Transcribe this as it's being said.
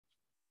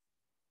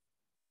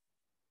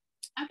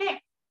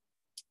Okay.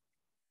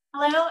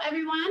 Hello,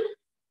 everyone,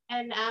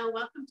 and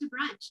welcome to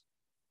Brunch.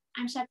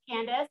 I'm Chef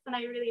Candace, and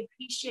I really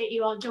appreciate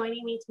you all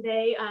joining me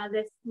today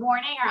this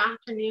morning or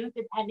afternoon,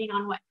 depending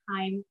on what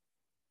time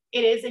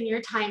it is in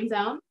your time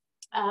zone.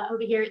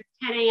 Over here, it's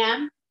 10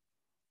 a.m.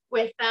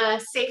 With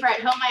Safer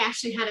at Home, I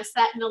actually had to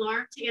set an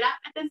alarm to get up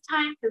at this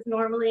time because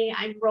normally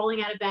I'm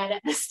rolling out of bed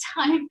at this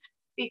time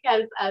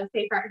because of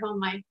Safer at Home.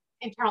 My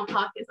internal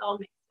clock is all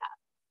mixed up.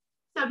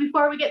 So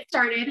before we get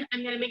started,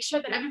 I'm going to make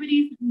sure that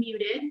everybody's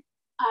muted.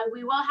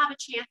 We will have a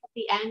chance at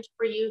the end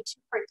for you to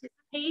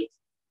participate.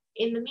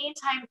 In the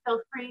meantime,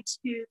 feel free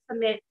to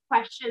submit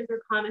questions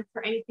or comments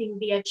or anything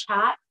via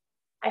chat.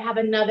 I have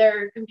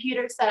another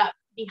computer set up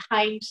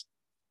behind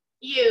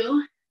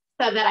you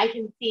so that I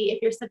can see if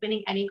you're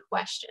submitting any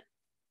questions.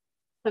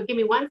 So give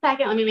me 1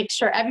 second. Let me make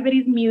sure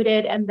everybody's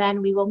muted and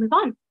then we will move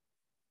on.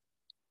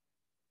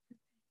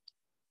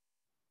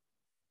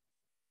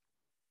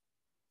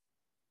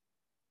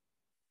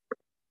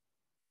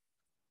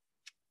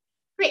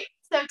 Great.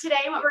 So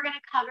today what we're going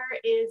to cover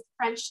is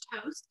French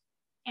toast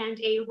and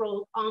a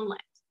rolled omelette.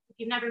 If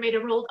you've never made a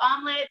rolled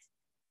omelette,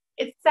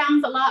 it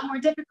sounds a lot more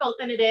difficult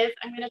than it is.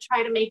 I'm going to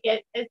try to make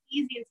it as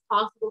easy as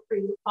possible for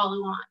you to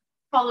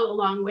follow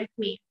along with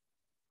me.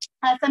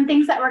 Some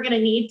things that we're going to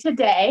need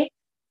today.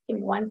 Give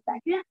me 1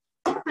 second.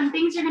 Some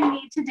things you're going to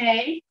need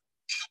today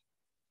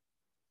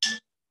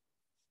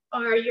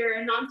are your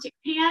nonstick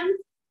pans.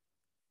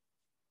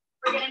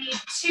 We're going to need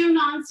 2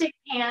 nonstick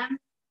pans.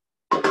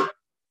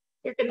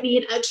 You're going to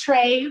need a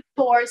tray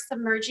for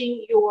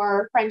submerging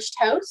your French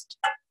toast,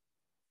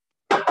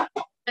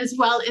 as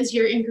well as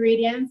your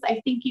ingredients.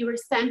 I think you were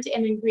sent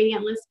an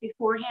ingredient list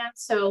beforehand,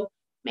 so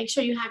make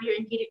sure you have your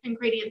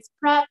ingredients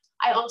prepped.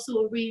 I also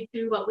will read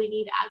through what we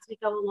need as we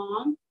go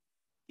along.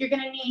 You're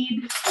going to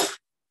need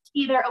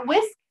either a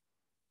whisk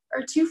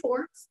or 2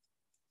 forks.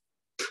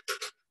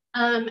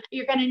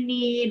 You're going to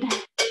need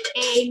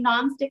a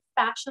nonstick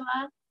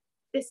spatula.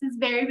 This is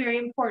very, very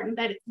important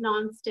that it's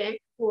nonstick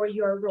for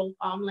your rolled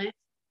omelet. If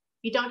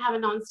you don't have a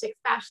nonstick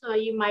spatula,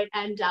 you might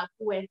end up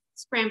with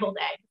scrambled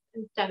eggs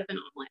instead of an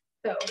omelet.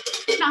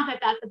 So not that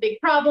that's a big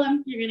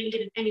problem, you're gonna need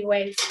it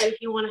anyways, but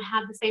if you wanna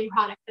have the same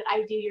product that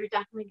I do, you're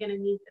definitely gonna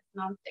need this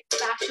nonstick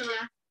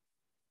spatula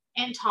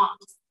and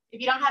tongs. If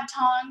you don't have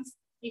tongs,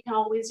 you can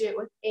always do it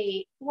with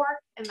a fork,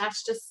 and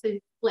that's just to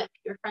flip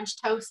your French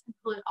toast and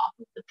pull it off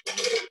of the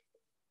plate.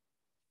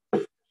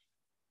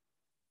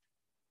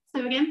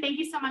 So again, thank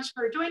you so much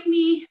for joining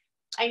me.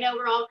 I know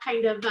we're all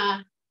kind of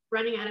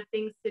running out of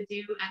things to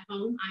do at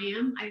home.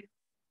 I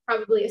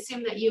probably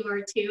assume that you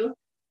are too.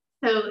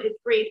 So it's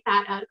great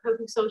that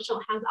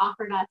CocuSocial has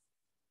offered us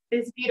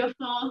this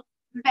beautiful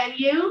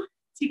venue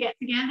to get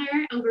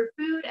together over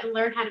food and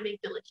learn how to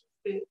make delicious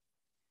food.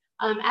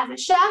 As a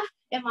chef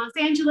in Los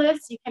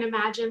Angeles, you can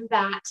imagine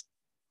that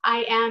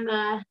I am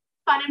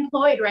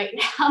unemployed right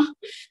now.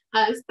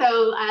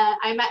 So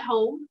I'm at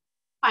home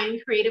finding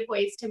creative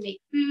ways to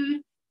make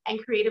food and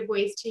creative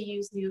ways to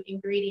use new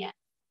ingredients.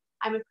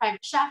 I'm a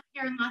private chef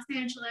here in Los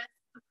Angeles.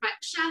 A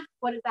private chef,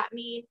 what does that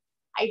mean?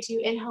 I do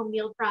in-home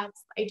meal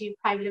preps. I do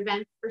private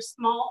events for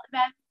small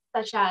events,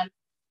 such as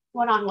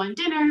one-on-one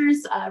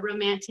dinners,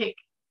 romantic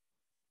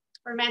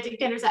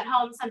dinners at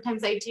home.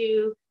 Sometimes I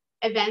do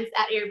events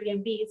at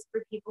Airbnbs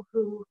for people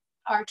who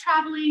are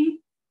traveling.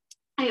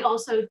 I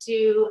also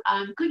do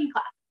cooking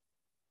classes.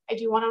 I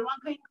do one-on-one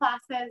cooking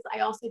classes. I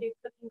also do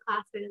cooking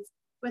classes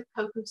with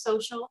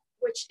CocuSocial,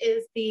 which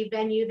is the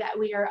venue that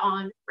we are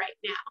on right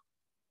now.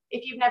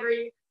 If you've never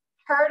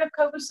heard of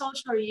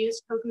CocuSocial or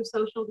used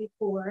CocuSocial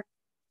before,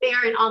 they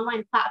are an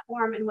online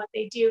platform, and what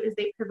they do is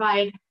they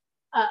provide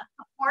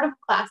affordable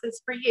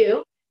classes for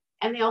you,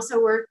 and they also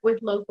work with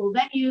local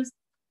venues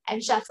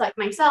and chefs like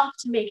myself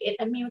to make it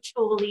a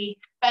mutually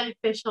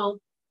beneficial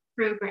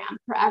program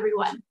for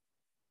everyone.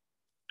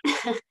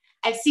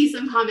 I see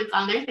some comments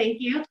on there,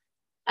 thank you.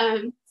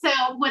 So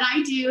what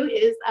I do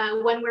is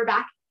when we're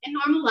back in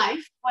normal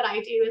life, what I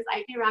do is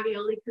I do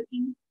ravioli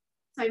cooking.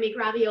 So I make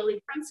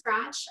ravioli from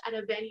scratch at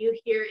a venue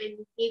here in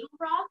Eagle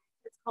Rock.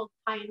 It's called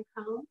Pie and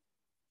Cone.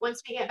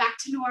 Once we get back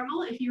to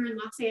normal, if you're in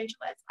Los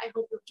Angeles, I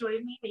hope you'll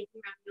join me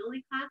making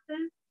ravioli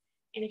classes.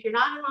 And if you're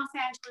not in Los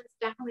Angeles,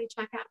 definitely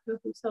check out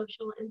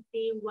CocuSocial and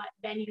see what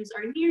venues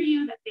are near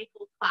you that they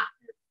hold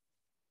classes.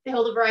 They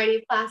hold a variety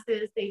of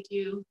classes. They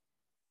do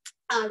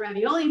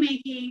ravioli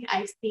making.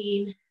 I've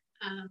seen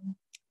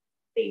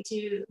they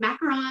do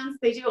macarons.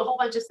 They do a whole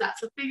bunch of stuff.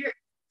 So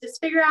just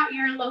figure out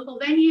your local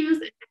venues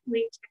and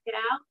definitely check it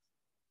out.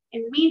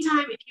 In the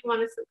meantime, if you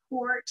want to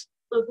support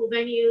local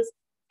venues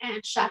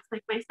and chefs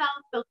like myself,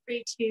 feel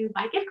free to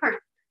buy gift cards.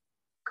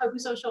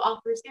 CocuSocial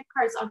offers gift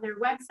cards on their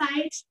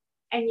website,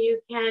 and you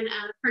can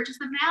purchase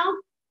them now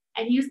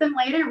and use them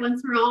later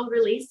once we're all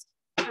released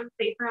from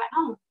Safer at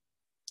Home.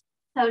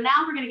 So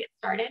now we're going to get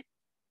started.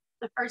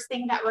 The first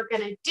thing that we're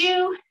going to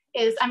do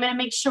is I'm going to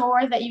make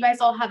sure that you guys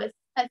all have a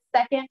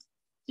second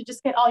to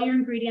just get all your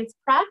ingredients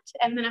prepped,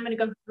 and then I'm going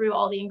to go through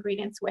all the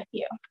ingredients with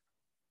you.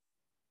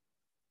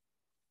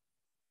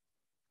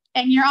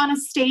 And you're on a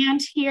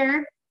stand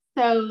here,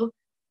 so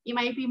You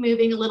might be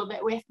moving a little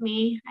bit with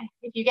me.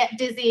 If you get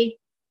dizzy,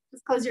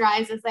 just close your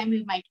eyes as I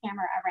move my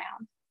camera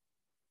around.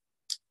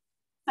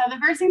 So the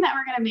first thing that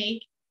we're gonna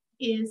make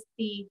is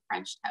the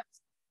French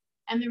toast.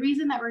 And the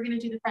reason that we're gonna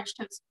do the French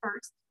toast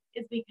first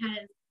is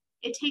because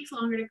it takes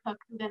longer to cook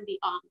than the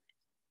omelet.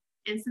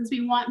 And since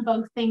we want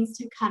both things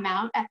to come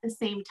out at the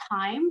same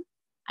time,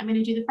 I'm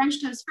gonna do the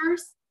French toast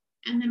first,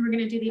 and then we're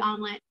gonna do the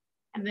omelet.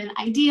 And then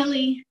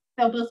ideally,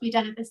 they'll both be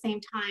done at the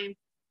same time.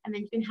 And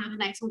then you can have a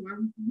nice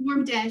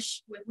warm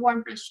dish with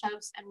warm French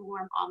toast and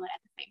warm omelet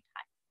at the same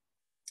time.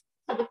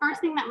 So the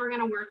first thing that we're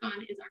gonna work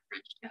on is our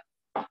French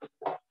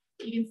toast.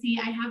 You can see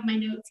I have my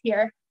notes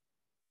here.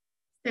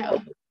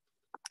 So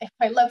if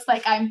it looks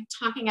like I'm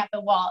talking at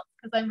the wall, it's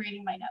because I'm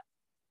reading my notes.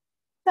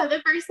 So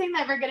the first thing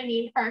that we're gonna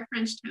need for our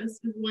French toast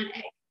is 1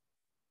 egg.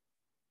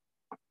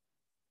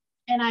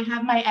 And I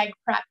have my egg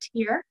prepped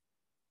here.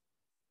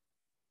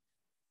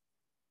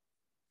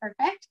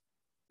 Perfect.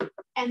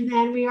 And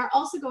then we are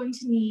also going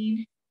to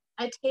need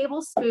a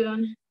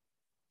tablespoon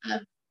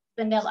of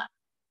vanilla.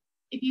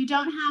 If you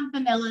don't have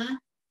vanilla,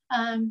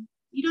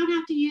 you don't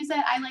have to use it.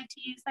 I like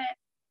to use it.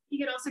 You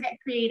could also get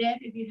creative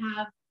if you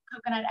have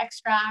coconut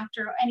extract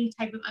or any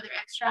type of other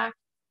extract.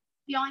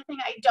 The only thing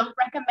I don't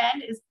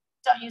recommend is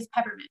don't use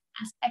peppermint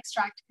as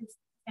extract because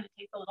it's going to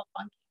taste a little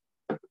funky.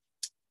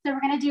 So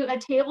we're going to do a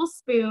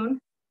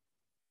tablespoon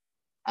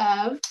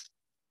of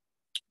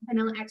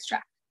vanilla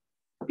extract.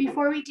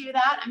 Before we do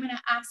that, I'm going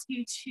to ask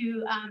you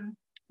to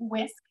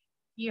whisk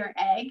your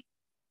egg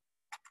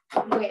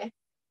with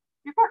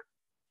your fork.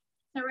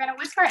 So we're going to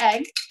whisk our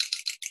egg.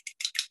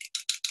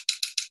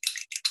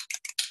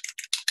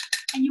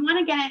 And you want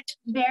to get it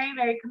very,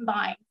 very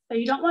combined. So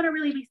you don't want to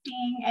really be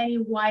seeing any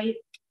white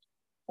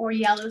or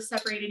yellow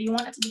separated. You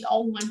want it to be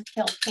all one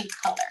pink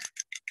color.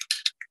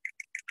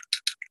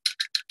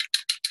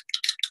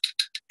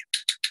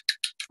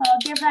 So I'll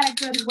give that a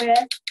good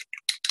whisk.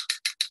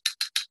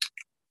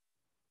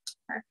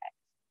 Perfect.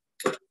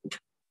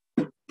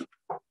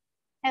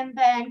 And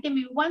then give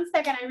me 1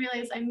 second. I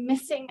realize I'm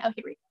missing, oh,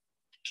 here we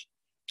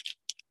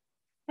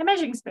go. A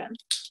measuring spoon.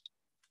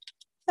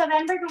 So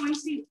then we're going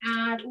to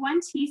add 1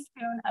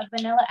 teaspoon of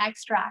vanilla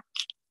extract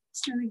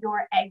to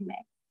your egg mix.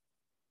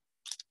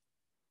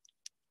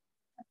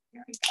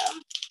 Here we go.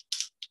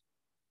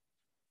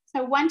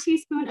 So 1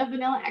 teaspoon of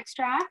vanilla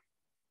extract.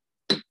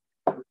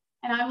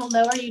 And I will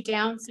lower you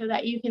down so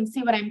that you can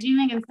see what I'm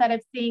doing instead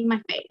of seeing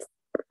my face.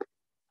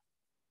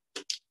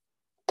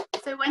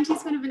 So 1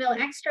 teaspoon of vanilla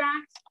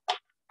extract.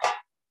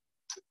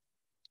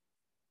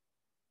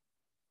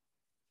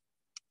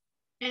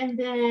 And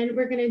then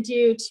we're gonna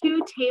do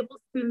 2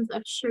 tablespoons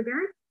of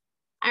sugar.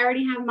 I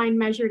already have mine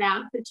measured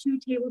out, but 2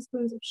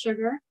 tablespoons of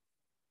sugar.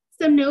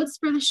 Some notes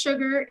for the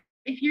sugar.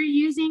 If you're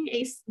using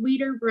a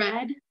sweeter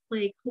bread,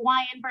 like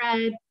Hawaiian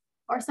bread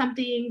or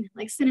something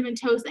like cinnamon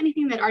toast,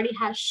 anything that already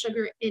has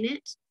sugar in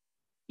it,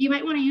 you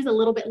might wanna use a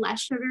little bit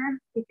less sugar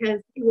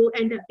because it will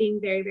end up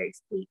being very, very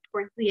sweet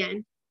towards the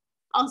end.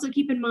 Also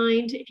keep in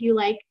mind, if you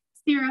like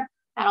syrup,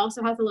 that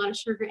also has a lot of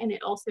sugar in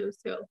it also,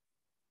 so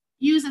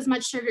use as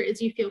much sugar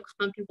as you feel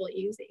comfortable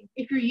using.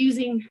 If you're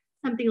using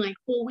something like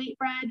whole wheat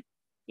bread,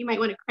 you might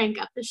want to crank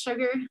up the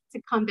sugar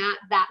to combat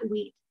that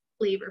wheat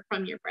flavor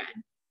from your bread.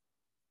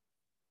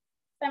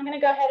 So I'm going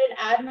to go ahead and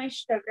add my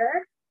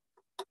sugar.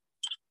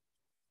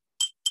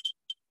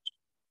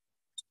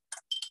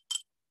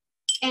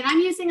 And I'm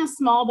using a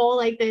small bowl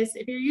like this.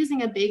 If you're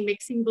using a big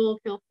mixing bowl,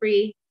 feel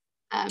free.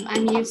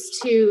 I'm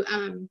used to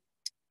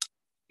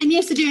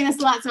doing this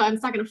a lot, so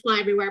it's not going to fly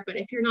everywhere, but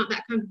if you're not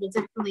that comfortable,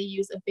 definitely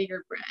use a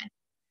bigger bread.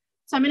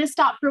 So I'm going to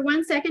stop for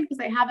 1 second because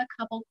I have a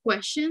couple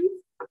questions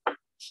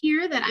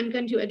here that I'm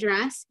going to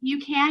address. You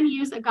can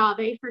use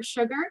agave for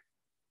sugar.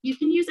 You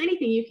can use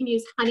anything. You can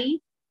use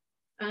honey.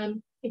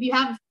 If you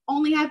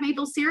only have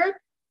maple syrup,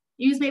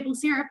 use maple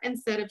syrup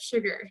instead of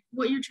sugar.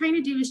 What you're trying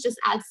to do is just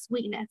add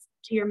sweetness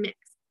to your mix.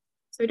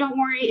 So don't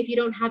worry if you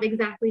don't have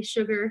exactly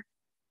sugar.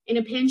 In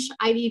a pinch,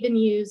 I've even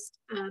used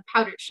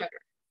powdered sugar.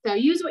 So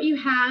use what you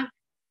have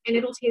and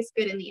it'll taste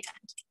good in the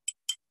end.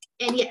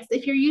 And yes,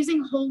 if you're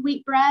using whole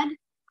wheat bread,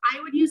 I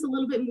would use a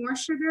little bit more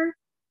sugar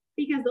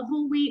because the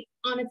whole wheat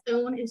on its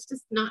own is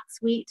just not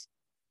sweet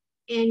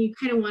and you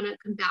kind of want to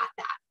combat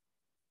that.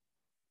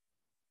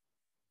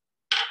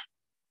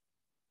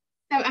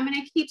 So I'm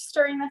going to keep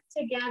stirring this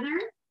together.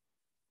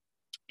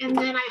 And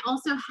then I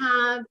also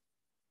have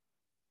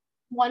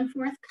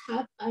 1/4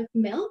 cup of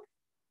milk.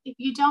 If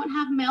you don't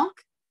have milk,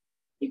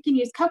 you can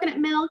use coconut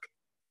milk.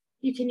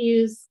 You can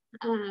use,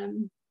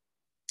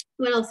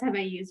 what else have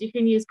I used? You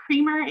can use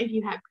creamer if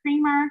you have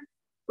creamer.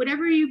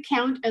 Whatever you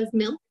count as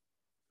milk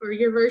or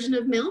your version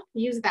of milk,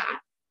 use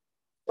that.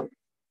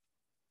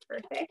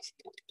 Perfect.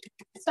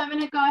 So I'm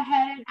going to go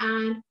ahead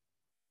and add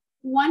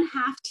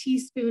 1/2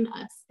 teaspoon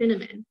of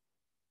cinnamon.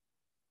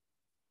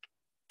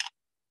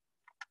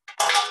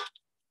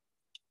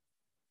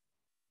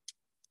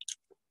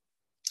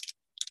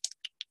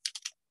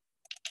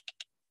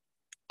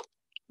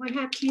 One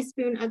 1/2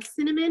 teaspoon of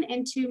cinnamon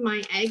into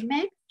my egg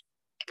mix.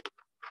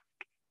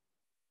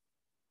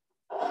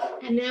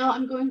 And now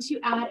I'm going to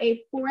add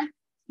a 1/4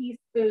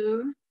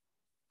 teaspoon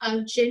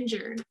of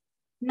ginger.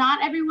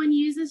 Not everyone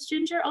uses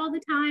ginger all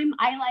the time.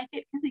 I like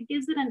it because it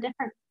gives it a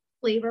different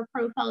flavor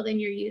profile than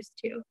you're used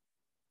to.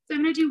 So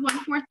I'm going to do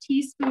 1/4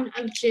 teaspoon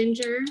of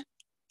ginger.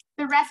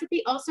 The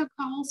recipe also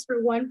calls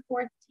for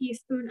 1/4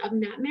 teaspoon of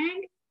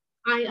nutmeg.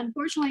 I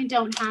unfortunately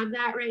don't have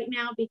that right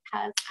now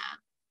because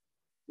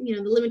you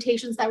know, the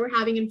limitations that we're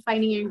having in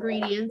finding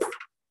ingredients.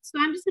 So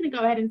I'm just going to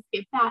go ahead and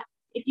skip that.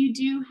 If you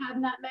do have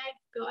nutmeg,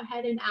 go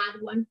ahead and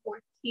add 1/4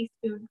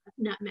 teaspoon of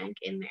nutmeg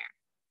in there.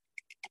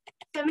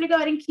 So I'm going to go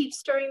ahead and keep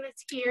stirring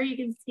this here. You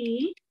can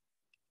see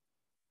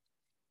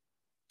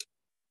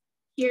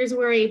here's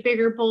where a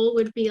bigger bowl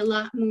would be a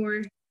lot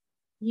more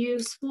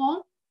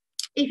useful.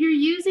 If you're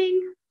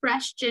using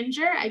fresh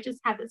ginger, I just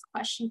had this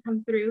question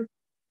come through,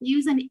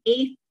 use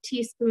 1/8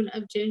 teaspoon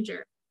of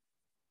ginger.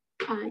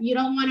 You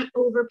don't want to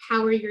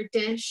overpower your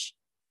dish,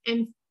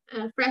 and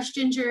fresh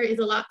ginger is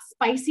a lot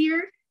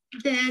spicier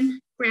than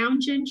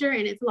ground ginger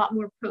and it's a lot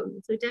more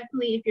potent. So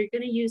definitely if you're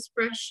going to use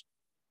fresh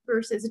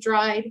versus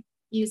dried,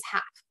 use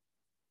half.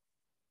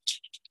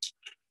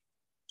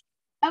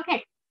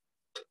 Okay,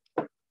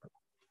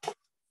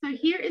 so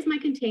here is my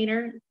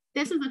container.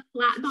 This is a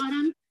flat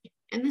bottom,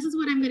 and this is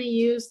what I'm going to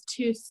use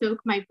to soak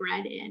my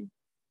bread in.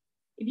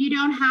 If you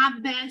don't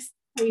have this,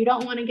 or you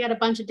don't want to get a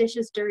bunch of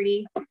dishes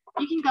dirty,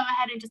 you can go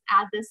ahead and just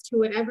add this to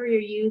whatever you're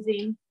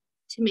using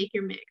to make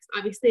your mix.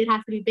 Obviously, it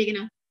has to be big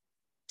enough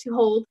to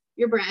hold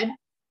your bread,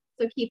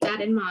 so keep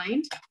that in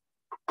mind.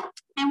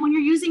 And when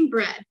you're using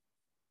bread,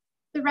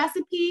 the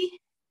recipe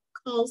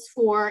calls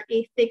for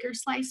a thicker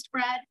sliced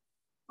bread.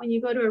 When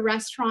you go to a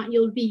restaurant,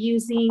 you'll be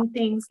using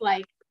things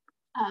like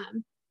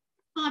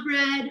challah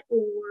bread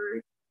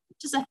or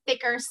just a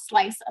thicker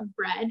slice of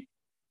bread,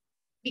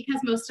 because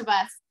most of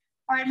us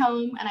are at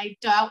home, and I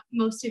doubt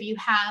most of you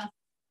have,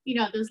 you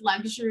know, those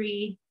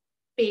luxury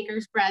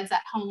baker's breads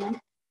at home.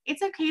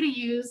 It's okay to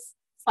use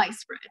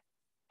sliced bread,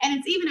 and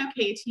it's even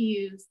okay to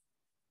use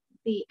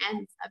the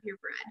ends of your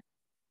bread.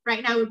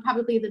 Right now would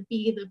probably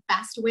be the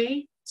best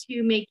way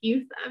to make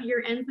use of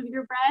your ends of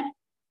your bread,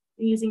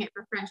 using it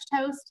for French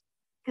toast,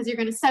 because you're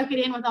going to soak it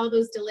in with all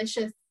those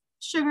delicious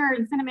sugar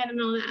and cinnamon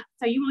and all that.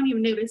 So you won't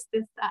even notice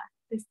this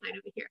side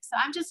over here. So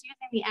I'm just using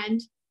the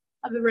end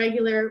of the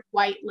regular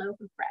white loaf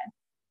of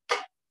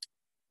bread.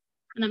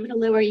 And I'm going to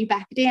lower you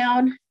back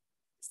down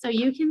so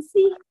you can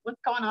see what's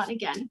going on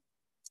again.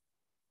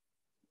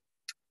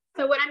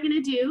 So what I'm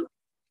going to do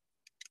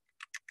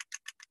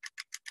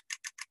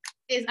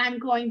is I'm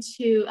going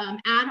to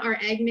add our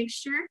egg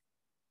mixture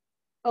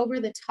over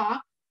the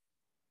top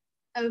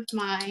of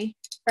my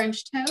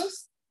French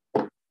toast.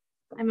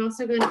 I'm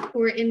also going to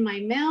pour in my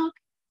milk.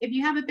 If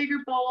you have a bigger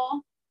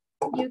bowl,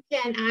 you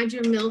can add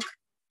your milk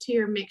to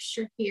your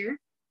mixture here.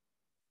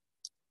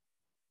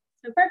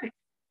 So perfect.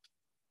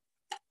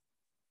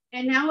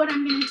 And now what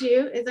I'm going to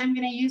do is I'm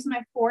going to use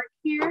my fork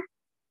here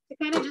to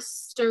kind of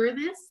just stir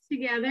this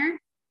together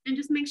and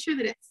just make sure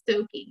that it's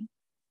soaking.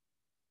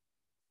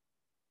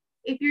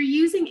 If you're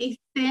using a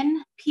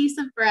thin piece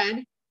of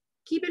bread,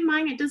 keep in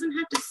mind it doesn't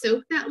have to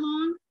soak that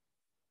long,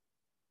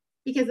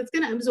 because it's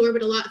going to absorb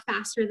it a lot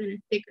faster than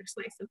a thicker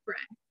slice of bread.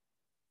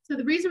 So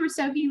the reason we're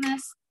soaking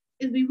this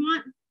is we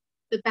want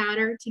the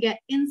batter to get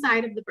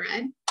inside of the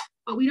bread,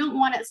 but we don't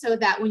want it so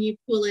that when you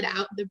pull it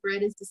out, the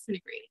bread is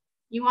disintegrating.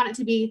 You want it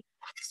to be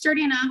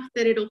sturdy enough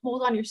that it'll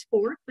hold on your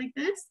fork like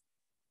this,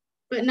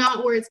 but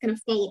not where it's going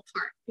to fall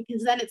apart,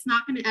 because then it's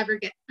not going to ever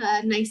get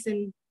nice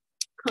and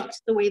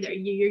cooked the way that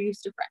you're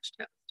used to French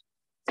toast.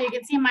 So you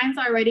can see mine's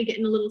already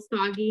getting a little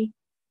soggy.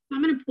 So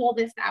I'm going to pull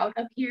this out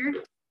of here.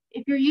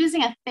 If you're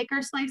using a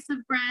thicker slice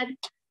of bread,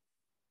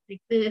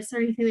 like this or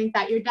anything like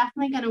that, you're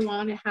definitely going to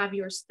want to have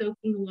yours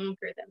soaking longer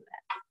than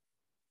that.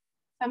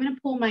 So I'm going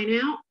to pull mine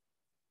out,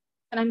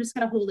 and I'm just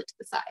going to hold it to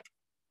the side.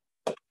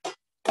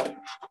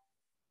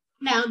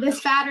 Now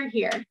this batter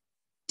here,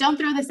 don't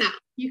throw this out.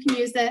 You can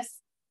use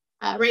this.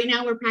 Right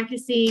now we're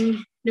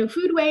practicing no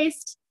food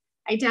waste.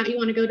 I doubt you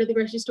want to go to the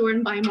grocery store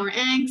and buy more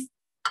eggs.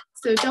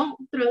 So don't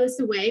throw this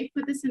away.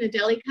 Put this in a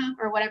deli cup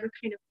or whatever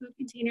kind of food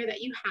container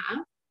that you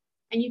have.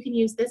 And you can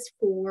use this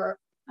for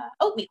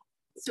oatmeal.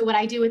 So what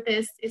I do with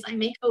this is I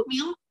make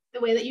oatmeal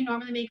the way that you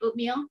normally make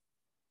oatmeal.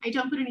 I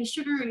don't put any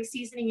sugar or any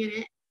seasoning in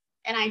it.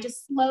 And I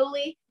just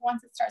slowly,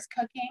 once it starts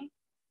cooking,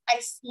 I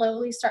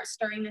slowly start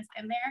stirring this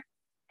in there.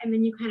 And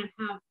then you kind of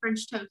have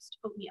French toast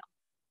oatmeal.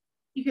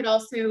 You could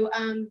also,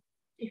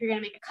 if you're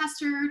going to make a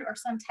custard or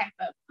some type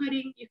of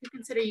pudding, you could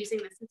consider using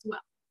this as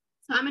well.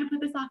 So I'm going to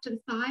put this off to the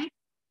side,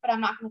 but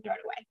I'm not going to throw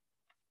it away.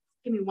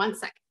 Give me 1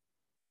 second.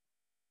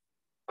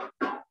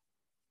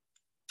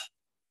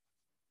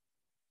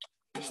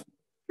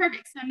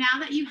 Perfect. So now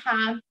that you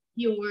have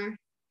your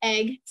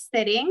egg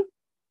sitting,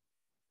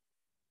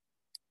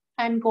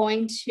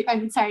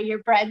 your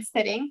bread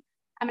sitting,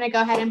 I'm going to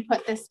go ahead and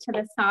put this to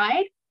the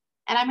side.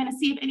 And I'm going to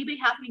see if anybody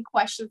has any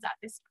questions at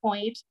this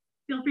point.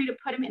 Feel free to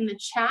put them in the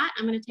chat.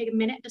 I'm going to take a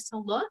minute just to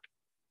look.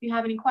 If you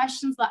have any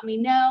questions, let me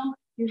know.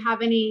 If you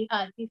have any,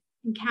 if you've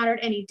encountered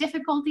any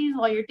difficulties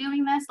while you're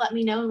doing this, let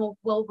me know and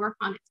we'll work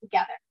on it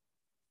together.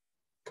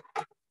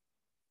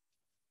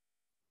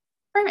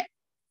 Perfect.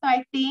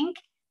 I think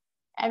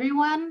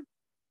everyone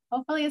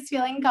hopefully is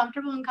feeling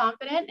comfortable and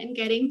confident in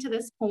getting to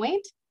this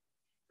point.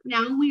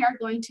 Now we are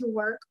going to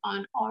work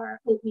on our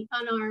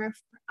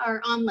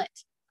omelet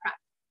prep.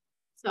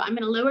 So I'm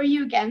going to lower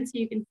you again so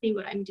you can see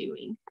what I'm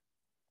doing.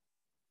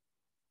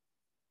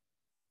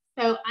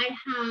 So I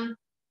have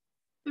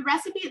the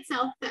recipe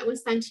itself that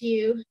was sent to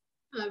you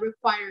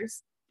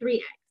requires 3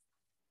 eggs.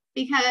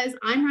 Because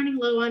I'm running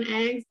low on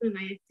eggs, and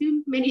I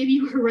assume many of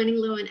you are running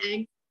low on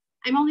eggs,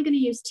 I'm only going to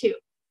use 2.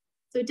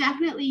 So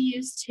definitely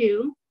use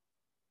 2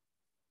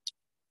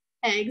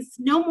 eggs,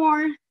 no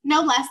more,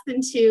 no less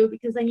than 2,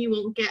 because then you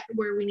won't get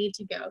where we need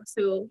to go.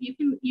 So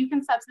you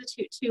can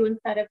substitute 2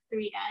 instead of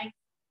 3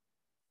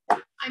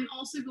 eggs. I'm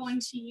also going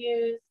to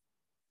use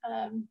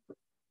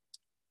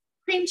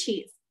cream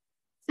cheese.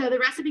 So the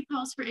recipe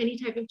calls for any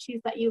type of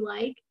cheese that you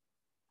like,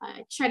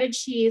 shredded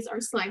cheese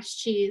or sliced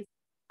cheese.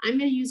 I'm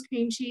going to use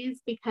cream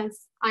cheese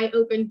because I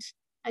opened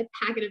a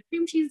packet of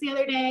cream cheese the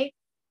other day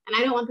and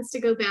I don't want this to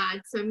go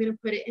bad, so I'm going to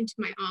put it into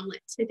my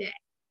omelet today.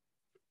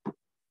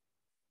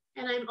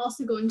 And I'm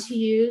also going to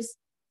use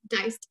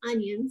diced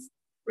onions,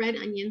 red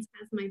onions,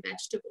 as my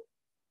vegetable.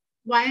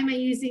 Why am I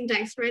using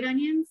diced red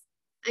onions?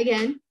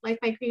 Again, like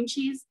my cream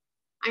cheese,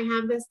 I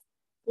have this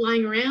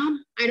lying around.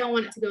 I don't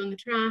want it to go in the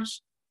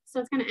trash, so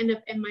it's going to end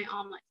up in my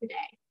omelet today.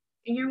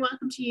 And you're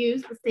welcome to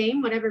use the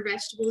same, whatever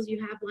vegetables you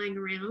have lying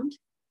around.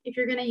 If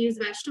you're going to use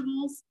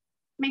vegetables,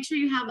 make sure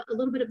you have a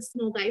little bit of a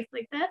small dice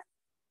like this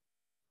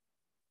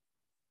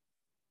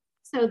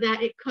so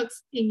that it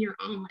cooks in your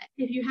omelet.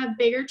 If you have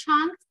bigger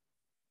chunks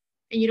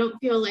and you don't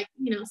feel like,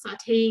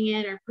 sauteing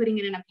it or putting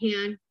it in a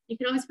pan, you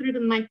can always put it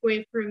in the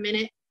microwave for a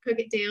minute, cook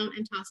it down,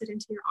 and toss it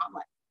into your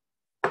omelet.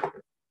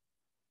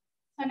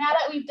 So now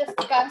that we've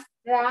discussed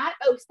that,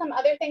 some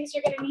other things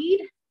you're going to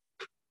need.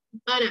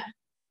 Butter.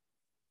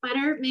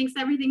 Butter makes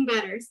everything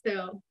better,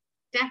 so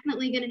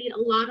definitely going to need a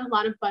lot of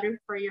butter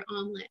for your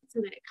omelet so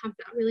that it comes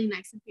out really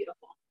nice and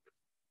beautiful.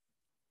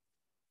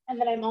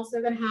 And then I'm also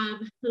going to have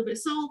a little bit of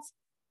salt,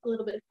 a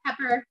little bit of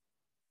pepper.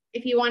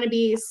 If you want to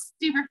be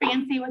super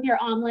fancy with your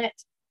omelet,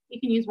 you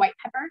can use white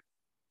pepper,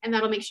 and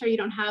that'll make sure you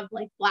don't have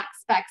like black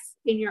specks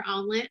in your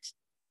omelet,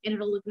 and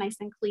it'll look nice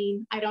and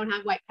clean. I don't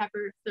have white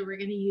pepper, so we're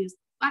going to use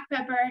black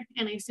pepper,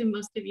 and I assume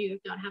most of you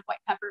don't have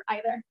white pepper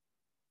either.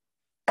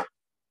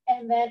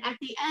 And then at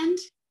the end,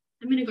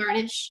 I'm going to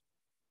garnish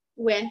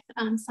with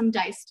some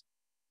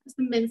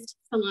minced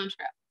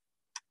cilantro.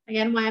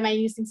 Again, why am I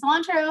using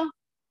cilantro?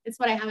 It's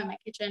what I have in my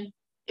kitchen.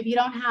 If you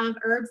don't have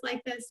herbs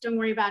like this, don't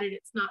worry about it.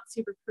 It's not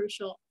super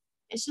crucial.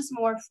 It's just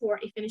more for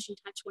a finishing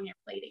touch when you're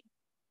plating.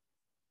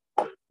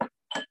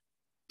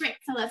 Great,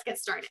 so let's get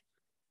started.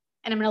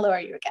 And I'm going to lower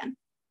you again.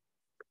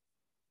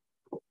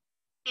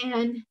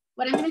 And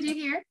what I'm going to do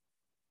here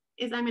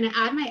is I'm going to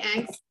add my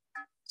eggs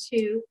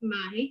to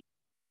my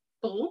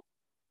bowl.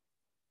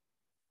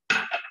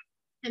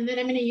 And then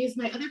I'm going to use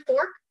my other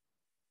fork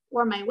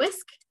or my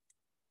whisk.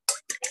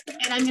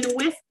 And I'm going to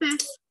whisk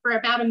this for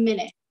about a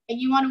minute. And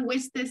you want to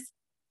whisk this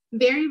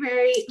very,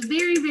 very,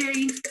 very,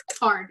 very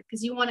hard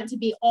because you want it to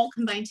be all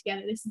combined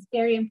together. This is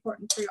very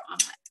important for your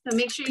omelet. So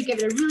make sure you give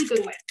it a really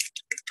good whisk.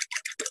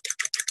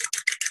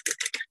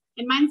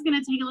 And mine's going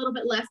to take a little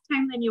bit less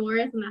time than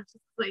yours, and that's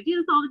just because I do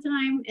this all the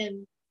time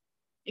and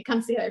it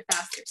comes together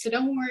faster. So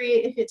don't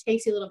worry if it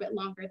takes you a little bit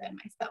longer than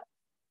myself.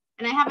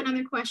 And I have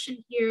another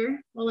question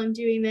here while I'm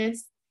doing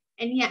this.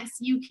 And yes,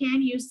 you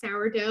can use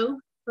sourdough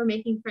for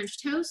making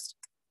French toast.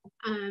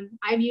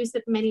 I've used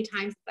it many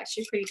times. It's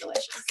actually pretty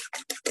delicious.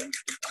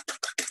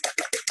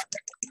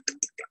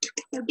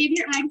 So give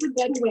your eggs a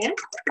good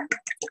whisk.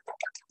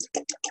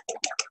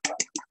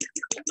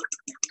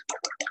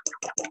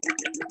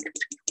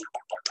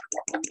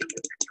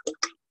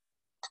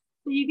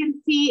 So you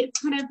can see it's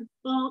kind of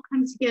all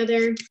come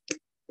together.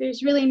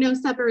 There's really no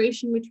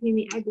separation between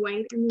the egg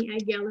white and the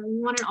egg yellow.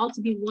 You want it all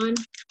to be one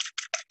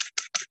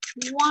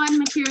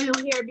material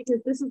here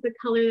because this is the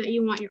color that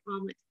you want your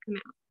omelet to come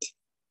out.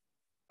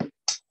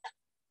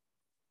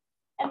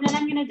 And then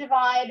I'm going to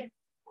divide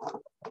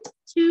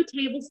 2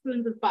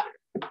 tablespoons of butter.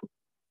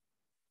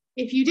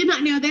 If you did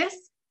not know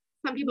this,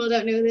 some people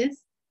don't know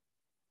this,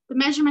 the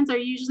measurements are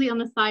usually on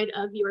the side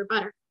of your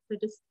butter. So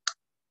just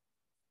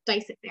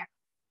dice it there.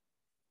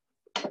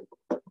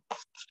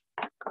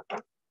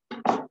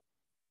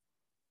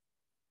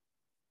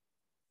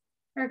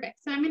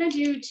 Perfect. So I'm going to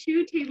do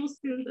 2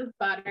 tablespoons of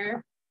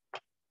butter.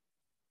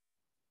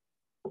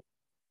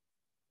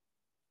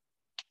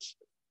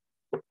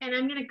 And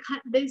I'm going to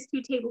cut those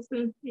 2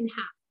 tablespoons in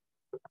half.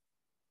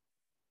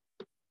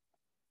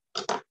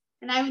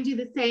 And I would do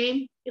the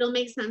same. It'll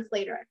make sense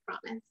later, I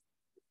promise.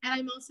 And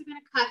I'm also going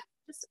to cut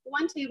just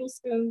 1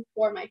 tablespoon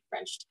for my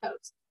French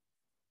toast.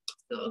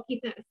 So I'll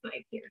keep that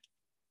aside here.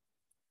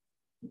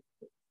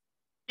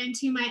 And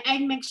to my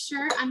egg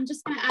mixture, I'm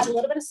just going to add a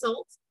little bit of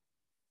salt.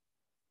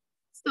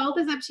 Salt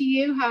is up to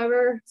you,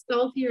 however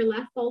salty or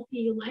less salty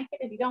you like it.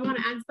 If you don't want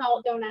to add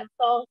salt, don't add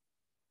salt.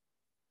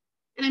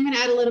 And I'm going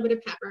to add a little bit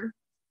of pepper.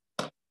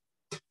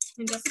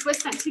 And just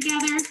whisk that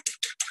together.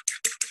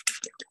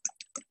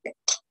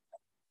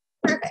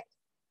 Perfect.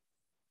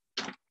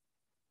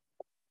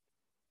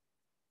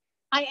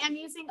 I am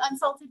using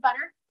unsalted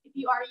butter. If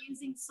you are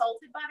using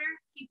salted butter,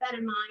 keep that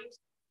in mind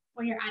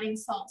when you're adding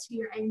salt to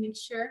your egg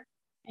mixture,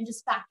 and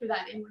just factor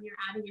that in when you're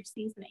adding your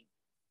seasoning.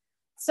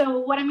 So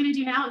what I'm going to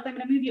do now is I'm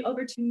going to move you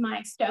over to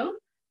my stove.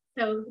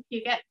 So if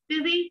you get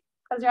busy,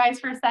 close your eyes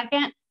for a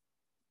second.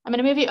 I'm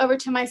going to move you over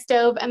to my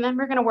stove, and then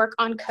we're going to work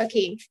on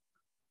cooking.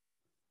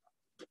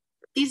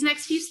 These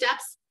next few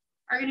steps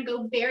are going to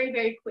go very,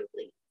 very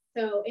quickly.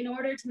 So in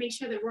order to make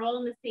sure that we're all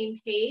on the same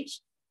page,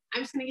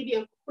 I'm just going to give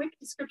you a quick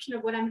description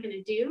of what I'm going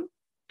to do,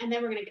 and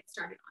then we're going to get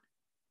started on it.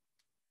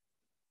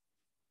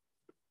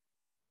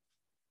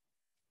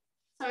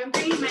 So I'm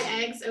bringing my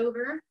eggs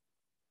over.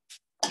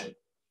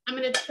 I'm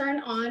going to turn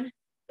on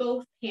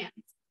both pans.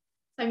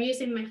 So I'm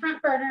using my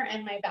front burner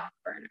and my back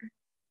burner.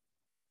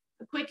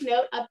 A quick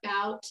note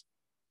about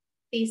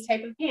these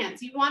type of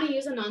pans. You want to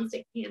use a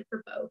nonstick pan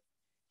for both.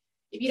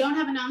 If you don't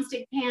have a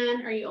nonstick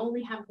pan, or you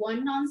only have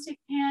one nonstick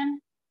pan,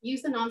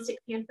 use the nonstick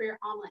pan for your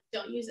omelet.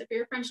 Don't use it for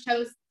your French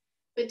toast,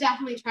 but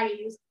definitely try to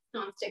use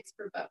nonsticks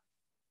for both.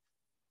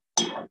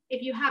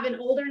 If you have an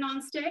older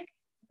nonstick,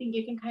 I think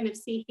you can kind of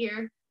see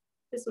here,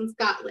 this one's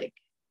got like,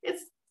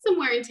 it's some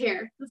wear and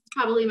tear. This is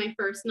probably my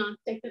first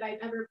nonstick that I've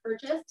ever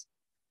purchased.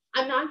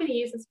 I'm not going to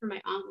use this for my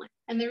omelet.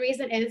 And the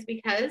reason is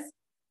because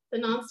the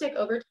nonstick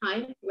over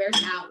time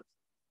wears out.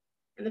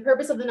 And the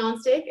purpose of the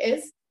nonstick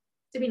is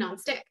to be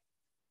nonstick.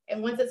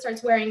 And once it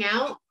starts wearing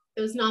out,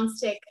 those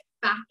nonstick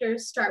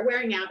factors start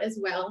wearing out as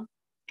well.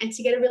 And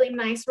to get a really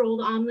nice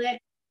rolled omelet,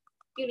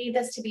 you need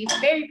this to be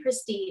very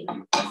pristine.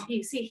 So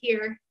you see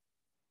here,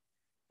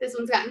 this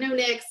one's got no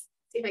nicks.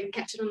 See if I can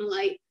catch it on the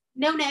light.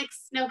 No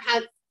nicks, no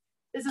cuts.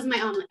 This is my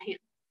omelet pan.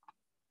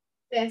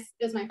 This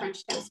is my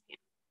French toast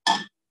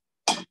pan.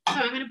 So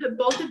I'm going to put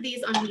both of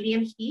these on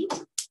medium heat.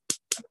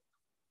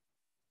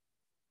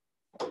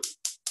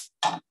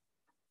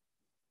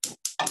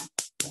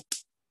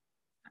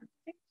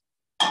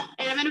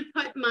 And I'm going to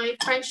put my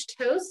French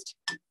toast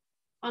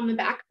on the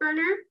back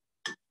burner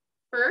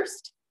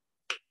first,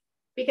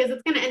 because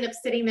it's going to end up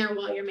sitting there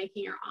while you're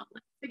making your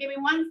omelet. So give me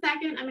 1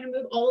 second. I'm going to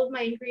move all of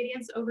my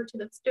ingredients over to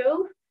the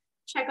stove,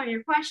 check on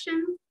your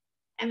questions,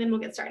 and then we'll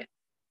get started.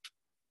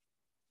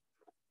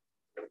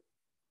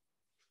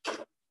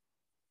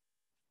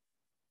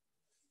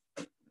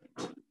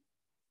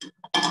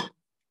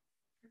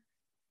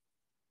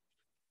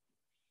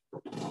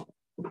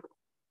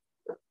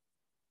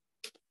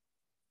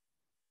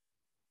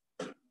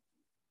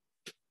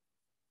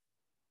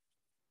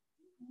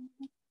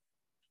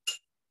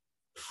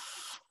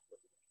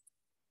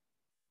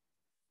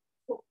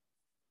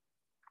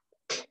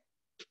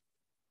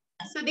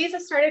 So these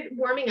have started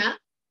warming up.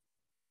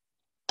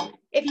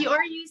 If you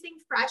are using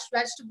fresh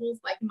vegetables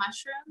like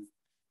mushrooms,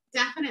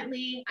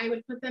 definitely I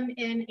would put them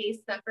in a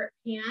separate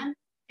pan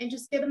and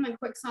just give them a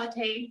quick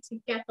saute to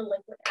get the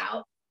liquid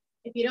out.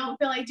 If you don't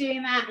feel like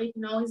doing that, you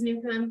can always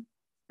nuke them,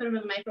 put them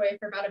in the microwave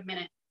for about a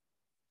minute.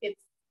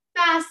 It's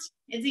fast,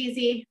 it's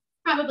easy,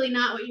 probably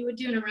not what you would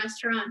do in a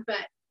restaurant,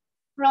 but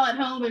we're all at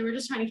home and we're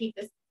just trying to keep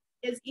this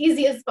as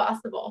easy as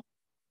possible.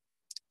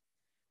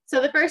 So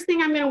the first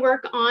thing I'm going to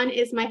work on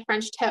is my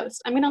French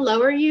toast. I'm going to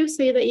lower you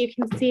so that you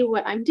can see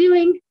what I'm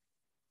doing,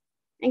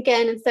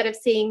 again, instead of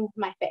seeing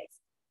my face.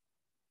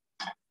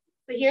 So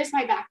here's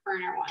my back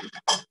burner one.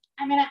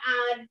 I'm going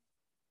to add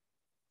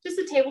just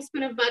a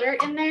tablespoon of butter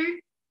in there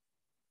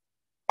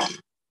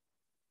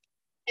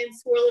and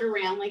swirl it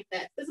around like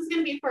this. This is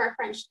going to be for our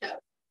French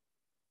toast.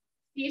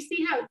 You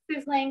see how it's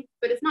sizzling,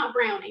 but it's not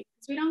browning,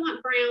 because we don't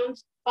want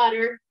browned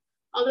butter.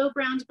 Although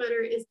browned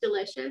butter is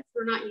delicious,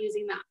 we're not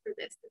using that for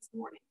this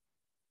morning.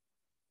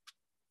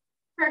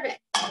 Perfect.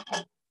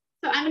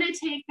 So I'm going to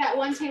take that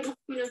 1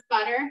 tablespoon of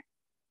butter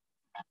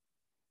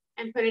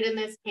and put it in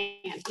this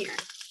pan here.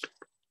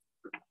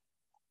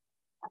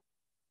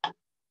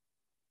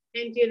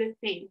 And do the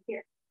same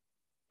here.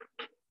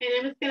 And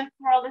I'm just going to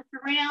swirl this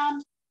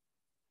around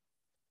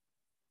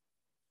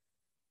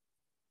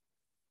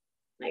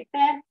like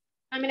that.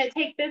 I'm going to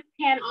take this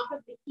pan off of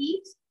the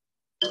heat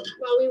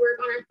while we work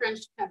on our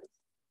French toast.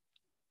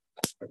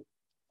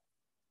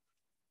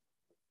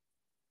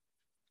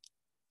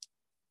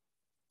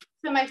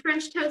 So my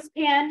French toast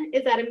pan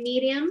is at a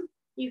medium.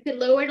 You could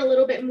lower it a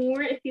little bit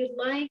more if you'd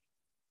like,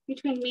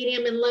 between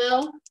medium and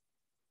low.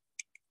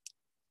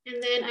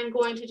 And then I'm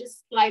going to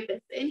just slide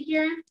this in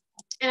here,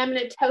 and I'm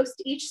going to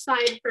toast each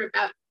side for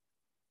about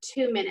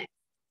 2 minutes.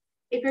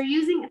 If you're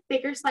using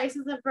thicker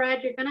slices of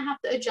bread, you're going to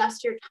have to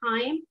adjust your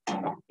time.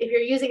 If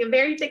you're using a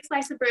very thick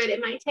slice of bread, it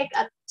might take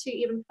up to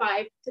even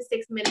 5 to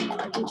 6 minutes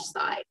on each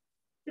side.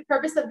 The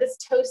purpose of this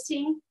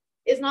toasting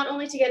is not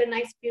only to get a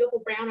nice,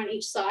 beautiful brown on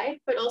each side,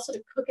 but also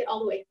to cook it all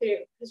the way through.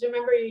 Because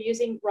remember, you're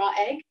using raw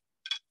egg,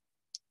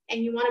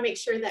 and you want to make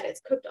sure that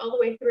it's cooked all the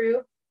way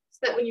through so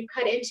that when you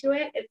cut into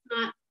it, it's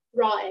not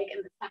raw egg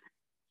in the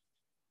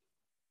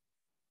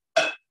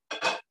center.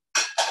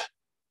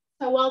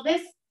 So while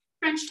this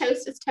French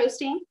toast is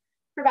toasting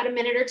for about a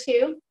minute or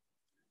two,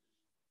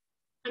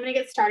 I'm going to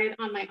get started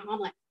on my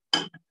omelet.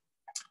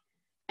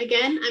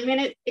 Again, I'm going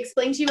to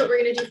explain to you what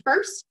we're going to do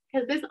first,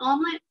 because this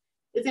omelet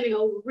is going to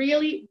go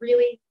really,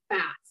 really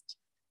fast.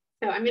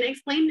 So I'm going to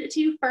explain it to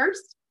you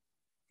first,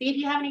 see if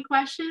you have any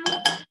questions,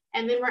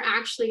 and then we're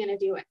actually going to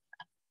do it.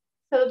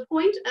 So the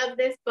point of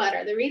this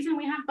butter, the reason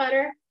we have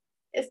butter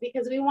is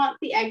because we want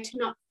the egg to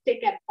not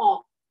stick at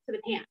all to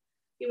the pan.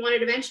 We want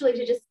it eventually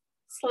to just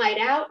slide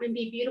out and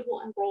be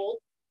beautiful and rolled.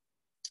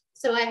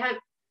 So I have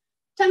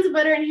tons of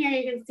butter in here.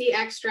 You can see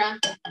extra.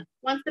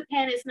 Once the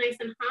pan is nice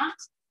and hot,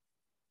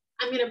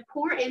 I'm going to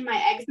pour in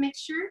my eggs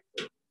mixture.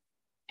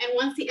 And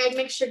once the egg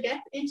mixture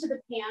gets into the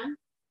pan,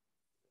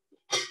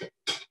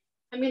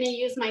 I'm going to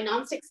use my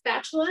nonstick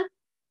spatula.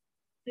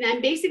 And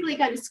I'm basically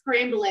going to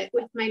scramble it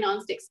with my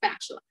nonstick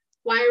spatula.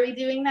 Why are we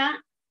doing that?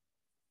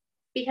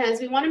 Because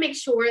we want to make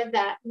sure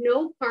that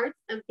no parts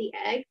of the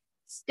egg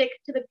stick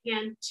to the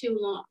pan too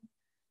long.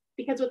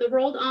 Because with a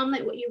rolled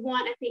omelet, what you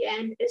want at the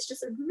end is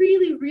just a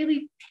really,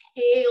 really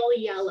pale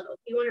yellow.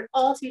 You want it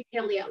all to be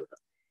pale yellow.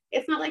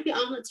 It's not like the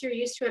omelets you're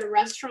used to at a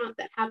restaurant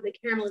that have the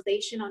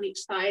caramelization on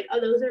each side. Oh,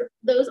 those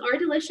are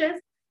delicious.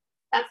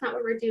 That's not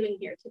what we're doing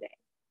here today.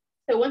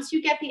 So once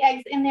you get the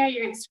eggs in there,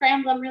 you're going to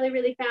scramble them really,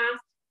 really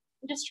fast.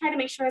 And just try to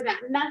make sure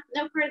that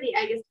no part of the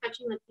egg is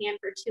touching the pan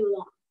for too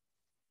long.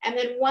 And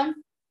then once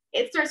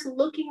it starts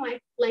looking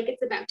like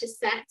it's about to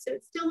set, so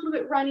it's still a little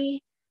bit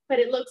runny, but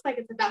it looks like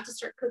it's about to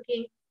start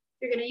cooking,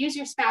 you're going to use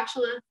your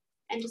spatula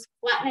and just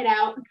flatten it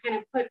out and kind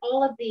of put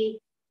all of the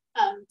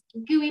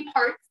gooey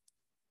parts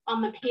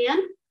on the pan.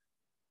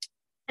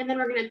 And then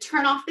we're going to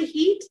turn off the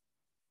heat,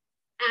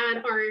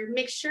 add our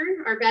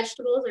mixture, our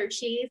vegetables, our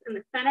cheese in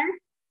the center,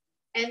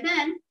 and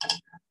then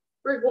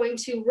we're going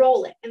to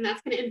roll it. And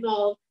that's going to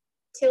involve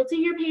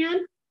tilting your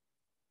pan,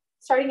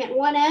 starting at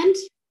one end,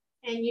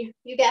 and you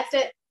guessed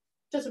it,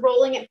 just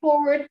rolling it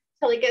forward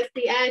till it gets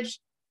the edge,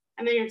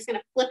 and then you're just going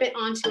to flip it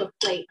onto a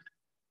plate.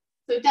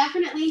 So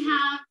definitely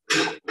have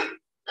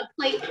a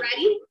plate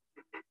ready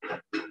for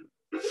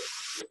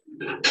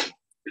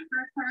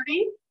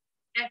serving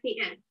at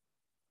the end.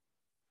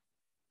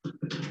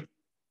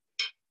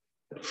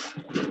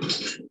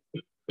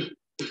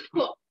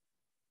 Cool.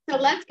 So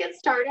let's get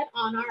started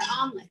on our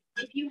omelet.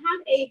 If you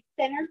have a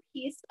thinner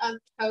piece of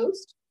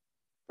toast,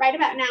 right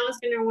about now is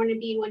going to want to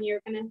be when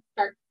you're going to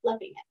start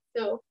flipping it.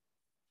 So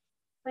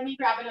let me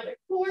grab another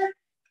fork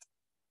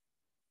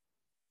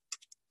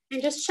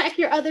and just check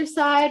your other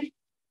side.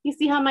 You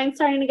see how mine's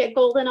starting to get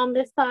golden on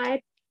this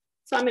side?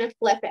 So I'm going to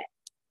flip it.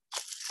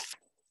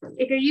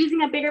 If you're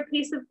using a bigger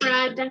piece of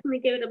bread, definitely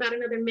give it about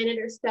another minute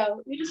or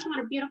so. You just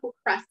want a beautiful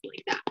crust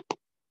like that. I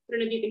don't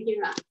know if you can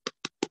hear that.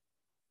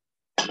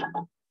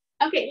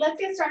 Okay, let's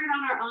get started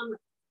on our omelet.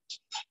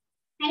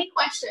 Any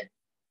questions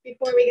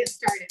before we get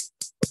started?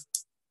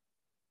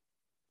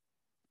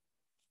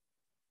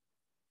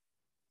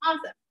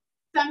 Awesome.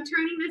 So I'm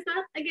turning this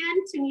up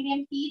again to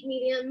medium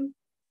heat,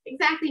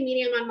 exactly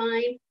medium on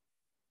mine.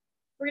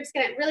 We're just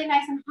gonna get really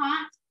nice and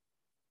hot.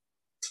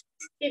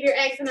 Give your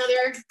eggs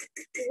another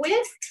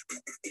whisk.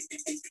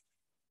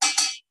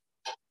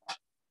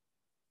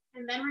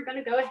 And then we're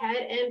gonna go ahead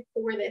and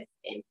pour this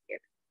in here.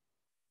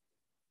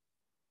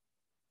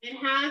 And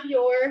have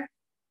your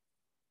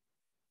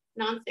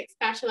nonstick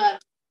spatula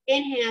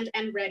in hand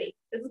and ready.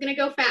 This is gonna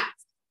go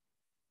fast.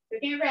 So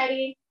get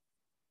ready,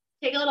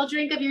 take a little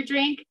drink of your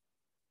drink,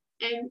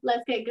 and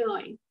let's get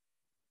going.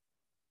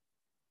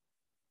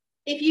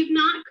 If you've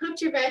not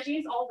cooked your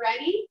veggies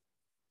already,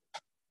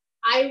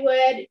 I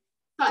would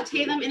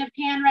saute them in a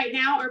pan right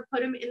now or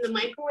put them in the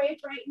microwave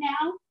right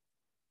now.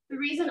 The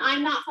reason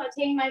I'm not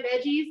sauteing my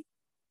veggies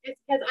is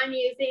because I'm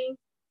using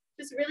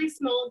just really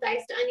small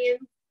diced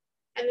onions,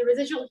 and the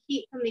residual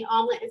heat from the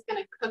omelet is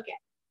going to cook it.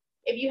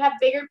 If you have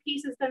bigger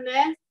pieces than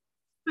this,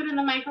 put it in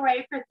the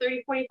microwave for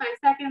 30-45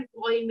 seconds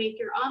while you make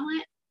your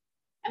omelet,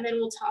 and then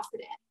we'll toss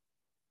it in.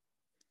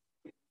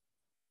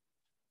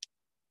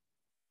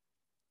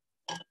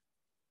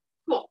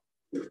 Cool.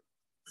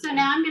 So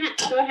now I'm going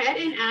to go ahead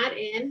and add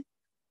in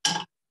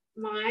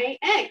my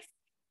eggs.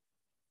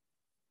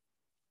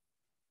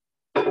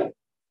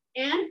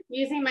 And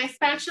using my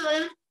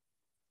spatula,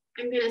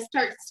 I'm going to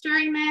start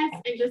stirring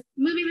this and just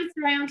moving this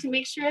around to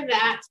make sure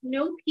that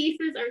no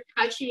pieces are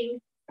touching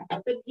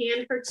the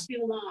pan for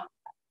too long.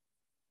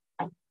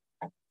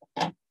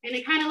 And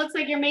it kind of looks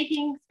like you're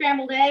making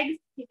scrambled eggs.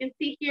 You can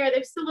see here,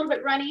 they're still a little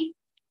bit runny,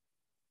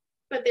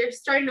 but they're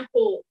starting to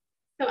hold.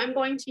 So I'm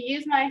going to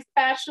use my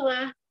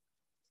spatula to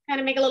kind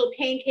of make a little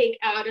pancake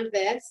out of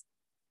this.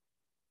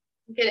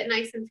 Get it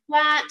nice and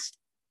flat.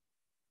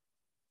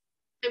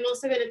 I'm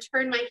also going to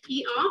turn my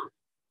heat off.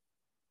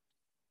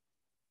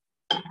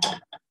 I'm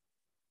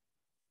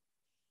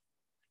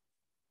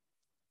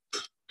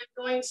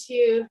going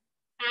to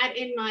add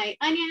in my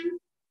onions.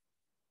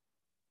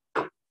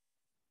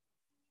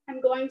 I'm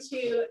going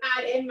to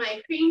add in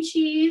my cream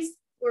cheese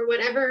or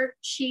whatever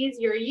cheese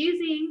you're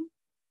using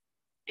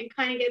and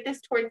kind of get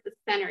this towards the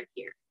center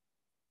here.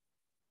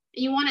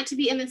 And you want it to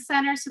be in the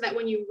center so that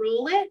when you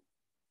roll it,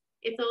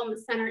 it's all in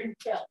the center and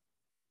filled.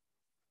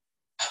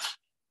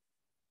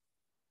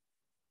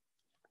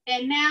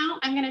 And now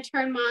I'm going to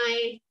turn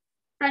my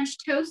French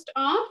toast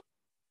off.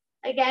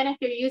 Again, if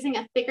you're using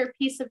a thicker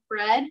piece of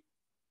bread,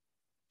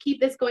 keep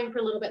this going for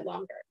a little bit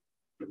longer.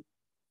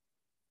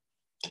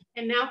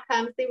 And now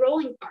comes the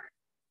rolling part.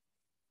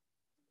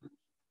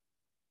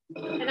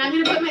 And I'm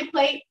gonna put my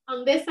plate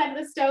on this side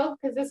of the stove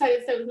because this side of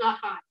the stove is not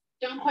hot.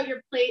 Don't put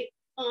your plate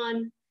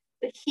on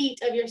the heat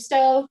of your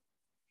stove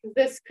because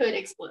this could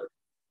explode.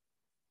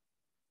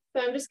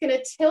 So I'm just gonna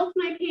tilt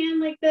my pan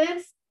like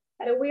this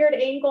at a weird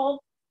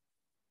angle,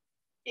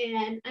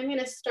 and I'm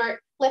gonna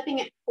start flipping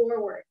it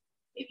forward.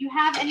 If you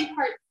have any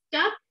part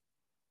stuck,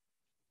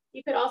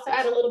 you could also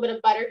add a little bit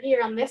of butter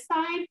here on this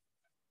side.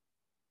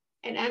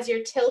 And as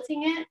you're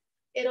tilting it,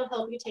 it'll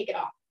help you take it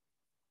off.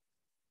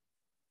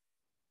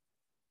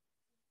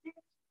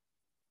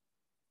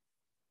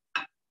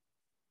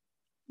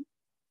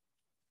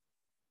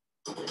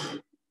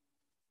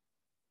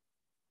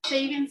 So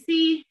you can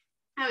see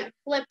how it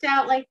flipped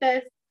out like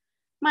this.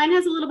 Mine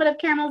has a little bit of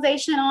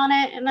caramelization on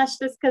it, and that's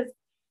just because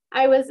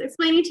I was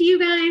explaining to you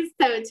guys,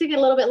 so it took it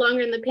a little bit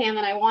longer in the pan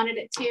than I wanted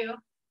it to.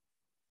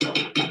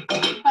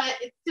 But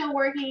it's still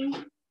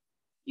working.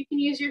 You can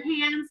use your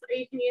hands or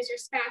you can use your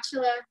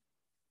spatula.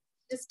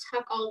 Just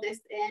tuck all this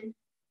in.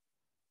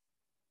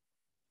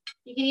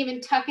 You can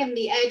even tuck in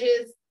the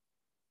edges,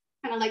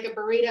 kind of like a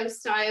burrito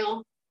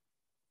style.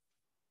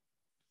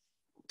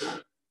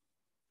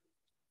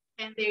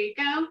 And there you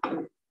go.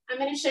 I'm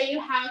going to show you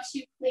how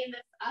to clean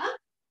this up.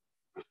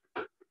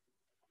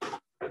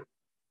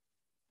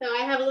 So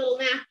I have a little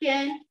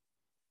napkin.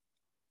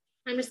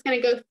 I'm just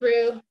going to go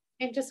through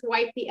and just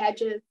wipe the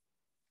edges.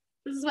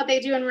 This is what they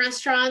do in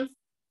restaurants.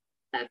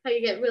 That's how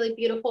you get really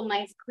beautiful,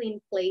 nice,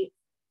 clean plates.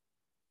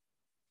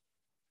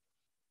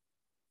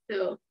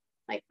 So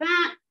like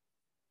that.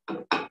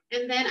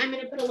 And then I'm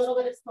going to put a little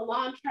bit of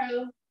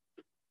cilantro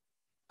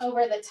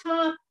over the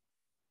top.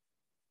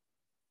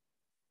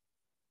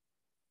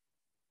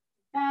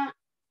 That.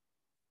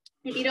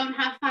 If you don't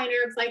have fine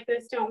herbs like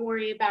this, don't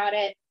worry about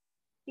it.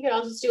 You could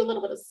also just do a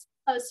little bit of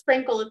a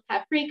sprinkle of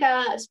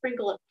paprika, a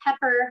sprinkle of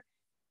pepper,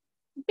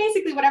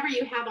 basically whatever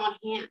you have on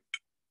hand.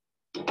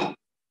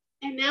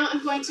 And now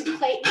I'm going to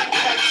plate my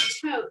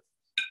French toast.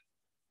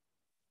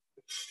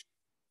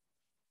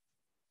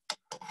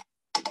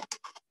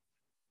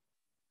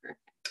 Perfect.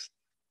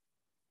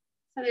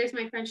 So there's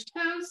my French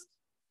toast.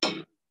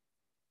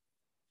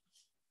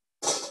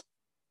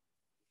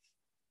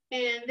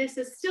 And this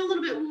is still a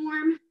little bit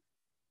warm,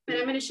 but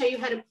I'm going to show you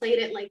how to plate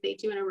it like they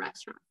do in a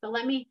restaurant. So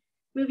let me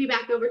move you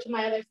back over to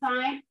my other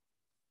side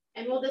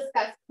and we'll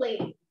discuss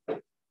plating.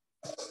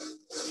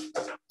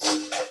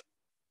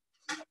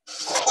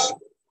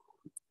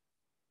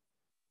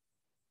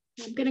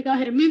 I'm going to go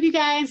ahead and move you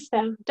guys,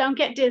 so don't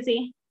get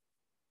dizzy.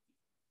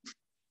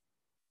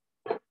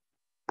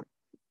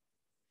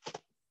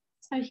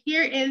 So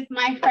here is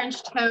my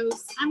French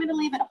toast. I'm going to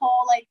leave it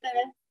whole like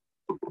this.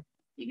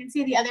 You can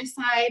see the other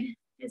side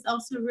is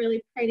also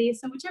really pretty.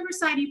 So whichever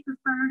side you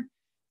prefer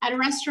at a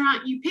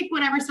restaurant, you pick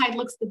whatever side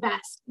looks the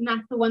best, and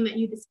that's the one that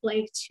you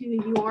display to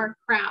your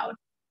crowd.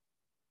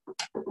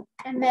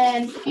 And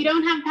then if you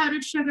don't have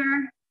powdered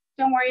sugar,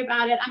 don't worry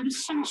about it. I'm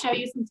just going to show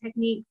you some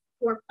techniques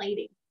for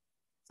plating.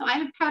 So I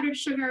have powdered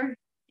sugar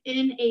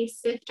in a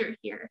sifter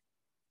here.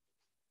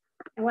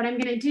 And what I'm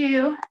going to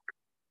do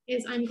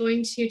is I'm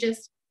going to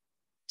just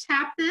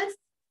tap this,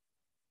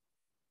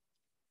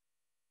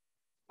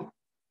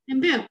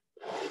 and boom,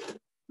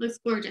 looks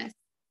gorgeous.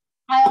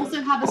 I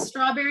also have a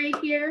strawberry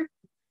here.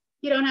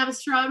 If you don't have a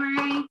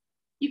strawberry,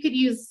 you could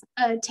use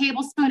a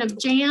tablespoon of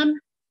jam.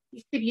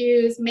 You could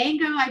use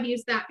mango. I've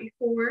used that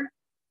before.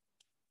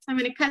 So I'm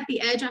going to cut the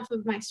edge off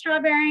of my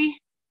strawberry.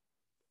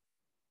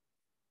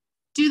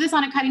 Do this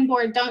on a cutting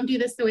board. Don't do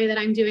this the way that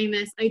I'm doing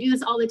this. I do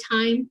this all the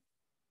time.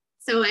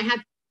 So I have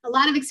a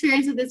lot of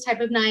experience with this type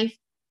of knife.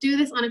 Do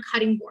this on a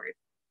cutting board.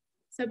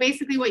 So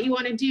basically what you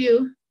want to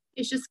do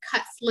is just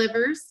cut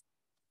slivers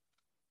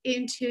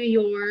into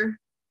your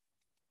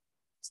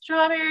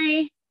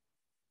strawberry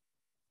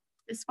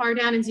as far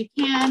down as you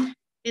can,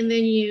 and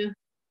then you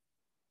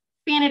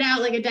fan it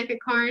out like a deck of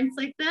cards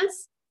like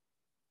this.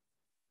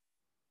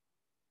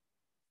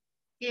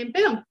 And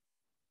boom,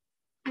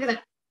 look at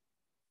that.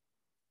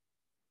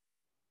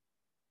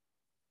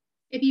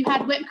 If you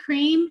had whipped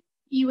cream,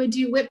 you would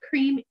do whipped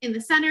cream in the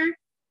center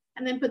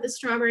and then put the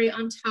strawberry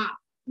on top.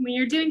 When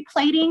you're doing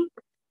plating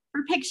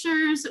for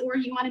pictures or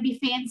you want to be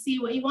fancy,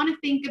 what you want to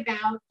think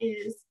about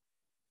is,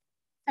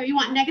 so you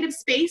want negative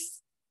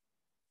space.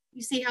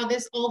 You see how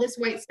all this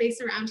white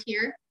space around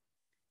here,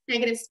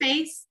 negative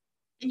space,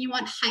 and you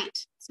want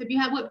height. So if you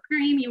have whipped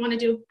cream, you want to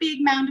do a big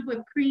mound of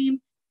whipped cream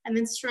and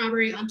then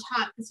strawberry on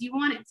top because you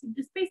want it to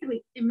just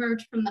basically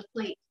emerge from the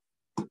plate.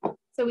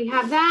 So we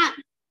have that.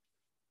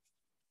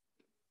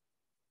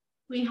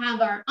 We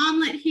have our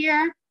omelet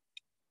here.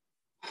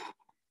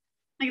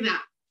 Look at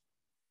that.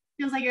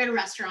 Feels like you're at a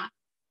restaurant.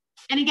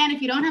 And again,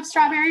 if you don't have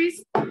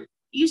strawberries,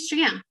 use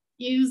jam.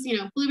 Use,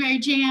 blueberry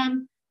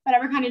jam,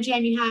 whatever kind of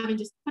jam you have, and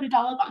just put a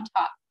dollop on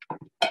top.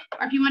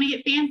 Or if you want to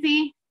get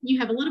fancy, you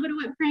have a little bit of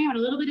whipped cream and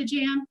a little bit of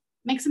jam,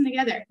 mix them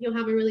together. You'll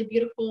have a really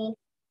beautiful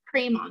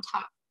cream on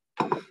top.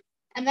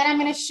 And then I'm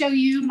going to show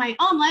you my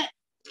omelet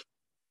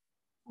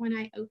when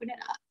I open it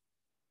up.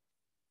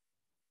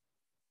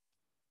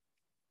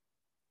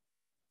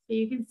 So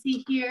you can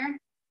see here,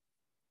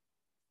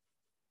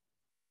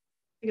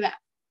 look at that.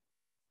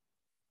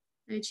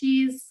 The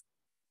cheese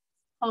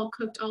all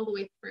cooked all the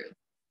way through.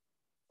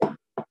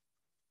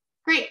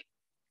 Great.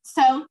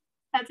 So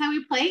that's how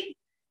we plate.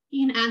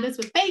 You can add this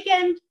with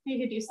bacon. You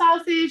can do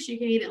sausage. You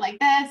can eat it like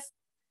this.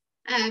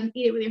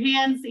 Eat it with your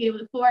hands, eat it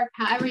with a fork,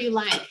 however you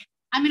like.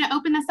 I'm going to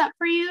open this up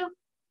for you.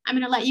 I'm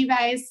going to let you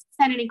guys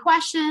send any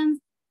questions,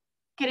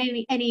 get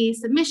any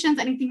submissions,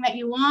 anything that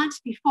you want.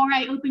 Before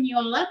I open you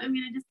all up, I'm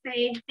going to just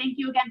say thank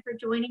you again for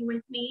joining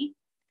with me.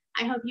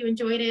 I hope you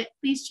enjoyed it.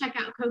 Please check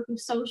out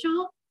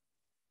CocuSocial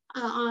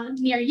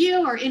near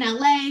you or in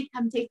LA.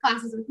 Come take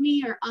classes with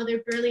me or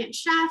other brilliant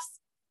chefs.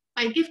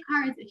 Buy gift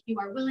cards if you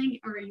are willing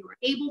or you are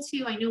able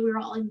to. I know we're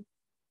all in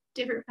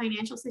different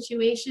financial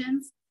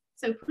situations.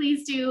 So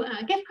please do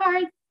gift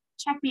cards.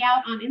 Check me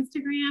out on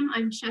Instagram.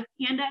 I'm Chef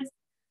Candace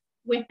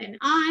with an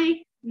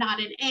I, not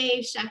an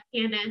A, Chef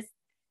Candace.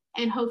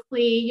 And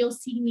hopefully you'll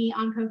see me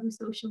on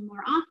CocuSocial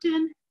more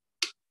often.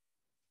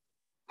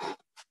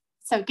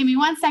 So give me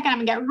 1 second.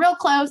 I'm gonna get real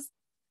close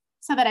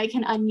so that I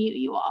can unmute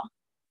you all.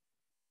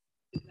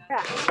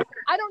 Yeah.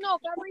 I don't know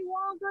if every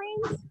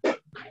Walgreens.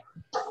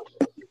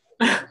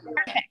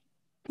 Okay.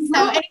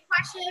 So any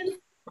questions?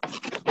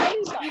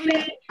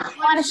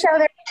 Want to show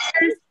their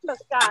pictures?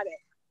 Just got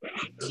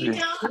it. You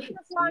know, I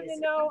just wanted to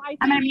know.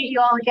 I'm gonna mute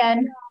you all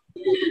again.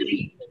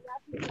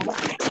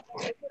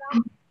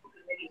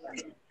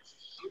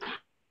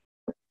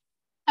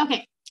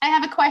 Okay, I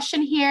have a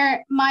question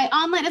here. My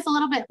omelet is a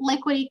little bit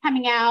liquidy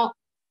coming out.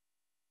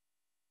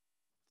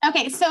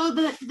 Okay, so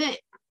the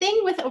thing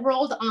with a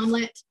rolled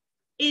omelet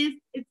is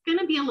it's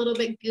gonna be a little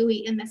bit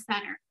gooey in the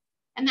center.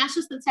 And that's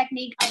just the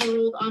technique of a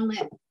rolled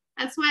omelet.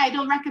 That's why I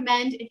don't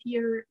recommend, if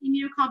you're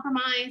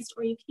immunocompromised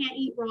or you can't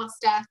eat raw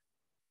stuff,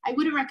 I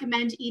wouldn't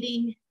recommend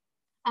eating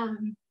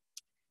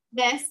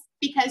this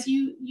because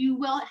you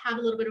will have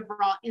a little bit of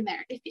raw in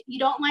there. If you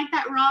don't like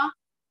that raw,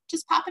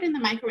 just pop it in the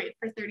microwave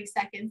for 30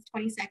 seconds,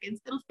 20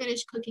 seconds. It'll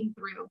finish cooking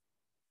through.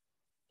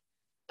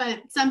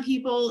 But some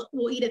people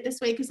will eat it this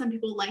way because some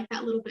people like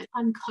that little bit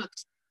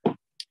uncooked.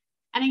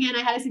 And again,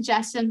 I had a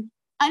suggestion.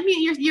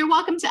 You're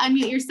welcome to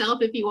unmute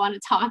yourself if you want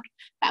to talk.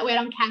 That way I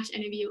don't catch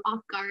any of you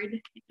off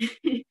guard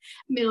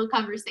middle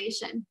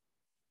conversation.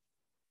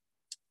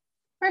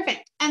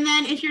 Perfect. And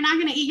then if you're not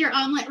going to eat your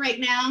omelet right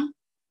now,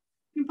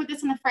 you can put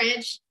this in the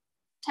fridge,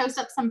 toast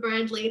up some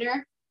bread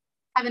later,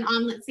 have an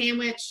omelet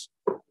sandwich.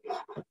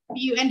 If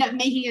you end up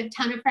making a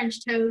ton of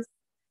French toast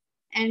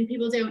and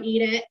people don't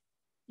eat it,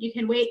 you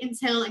can wait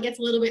until it gets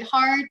a little bit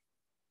hard,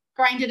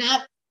 grind it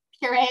up,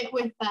 puree it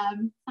with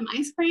some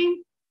ice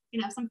cream. You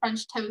can have some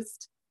French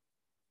toast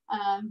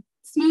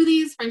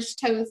smoothies, French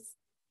toast,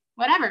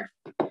 whatever.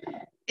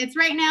 It's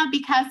right now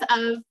because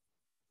of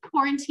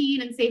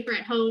quarantine and safer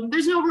at home.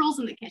 There's no rules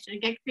in the kitchen.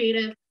 Get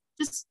creative.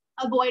 Just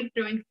avoid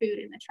throwing food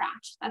in the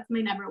trash. That's my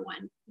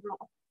 #1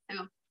 rule.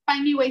 So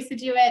find new ways to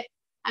do it.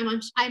 I'm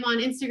on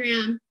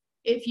Instagram.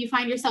 If you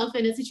find yourself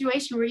in a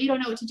situation where you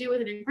don't know what to do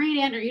with an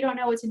ingredient or you don't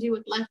know what to do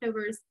with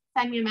leftovers,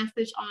 send me a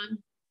message on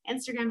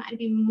Instagram. I'd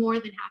be more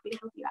than happy to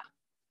help you out.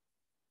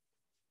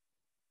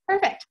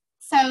 Perfect.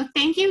 So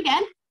thank you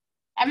again,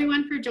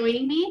 everyone, for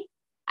joining me.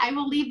 I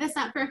will leave this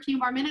up for a few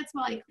more minutes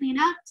while I clean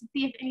up to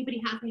see if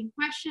anybody has any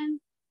questions.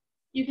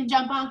 You can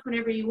jump off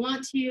whenever you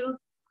want to.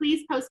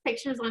 Please post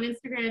pictures on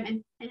Instagram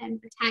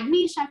and tag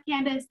me, Chef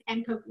Candace,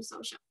 and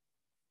CocuSocial.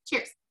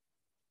 Cheers.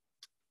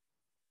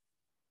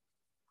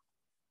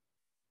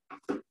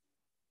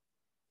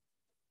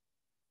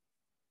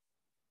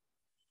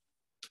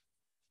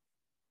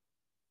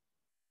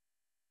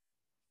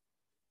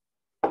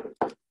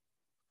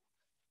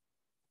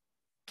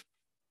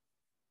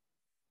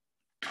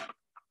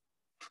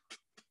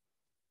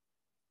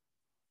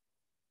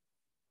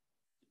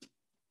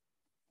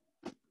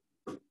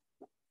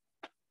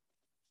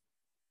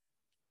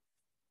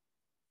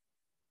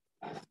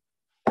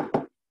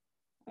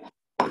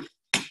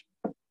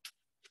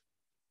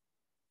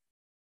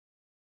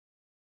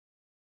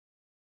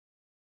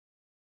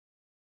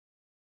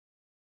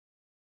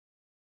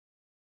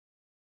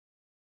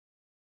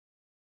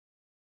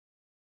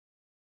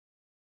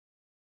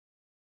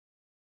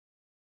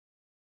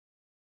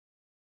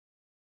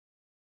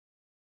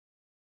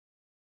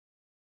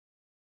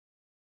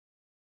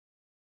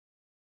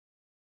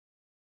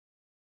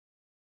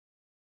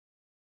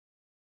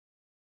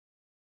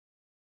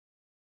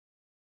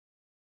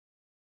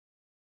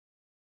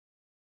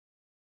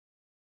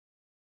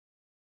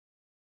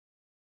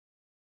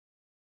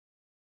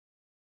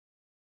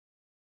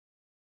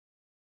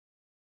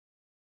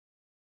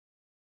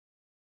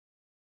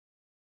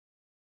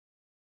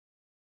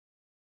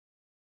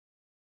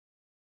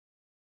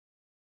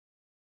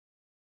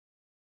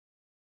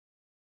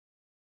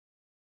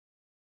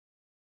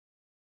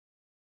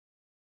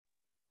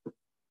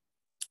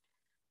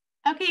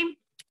 Okay,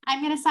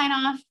 I'm going to sign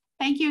off.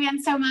 Thank you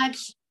again so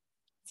much.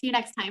 See you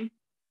next time.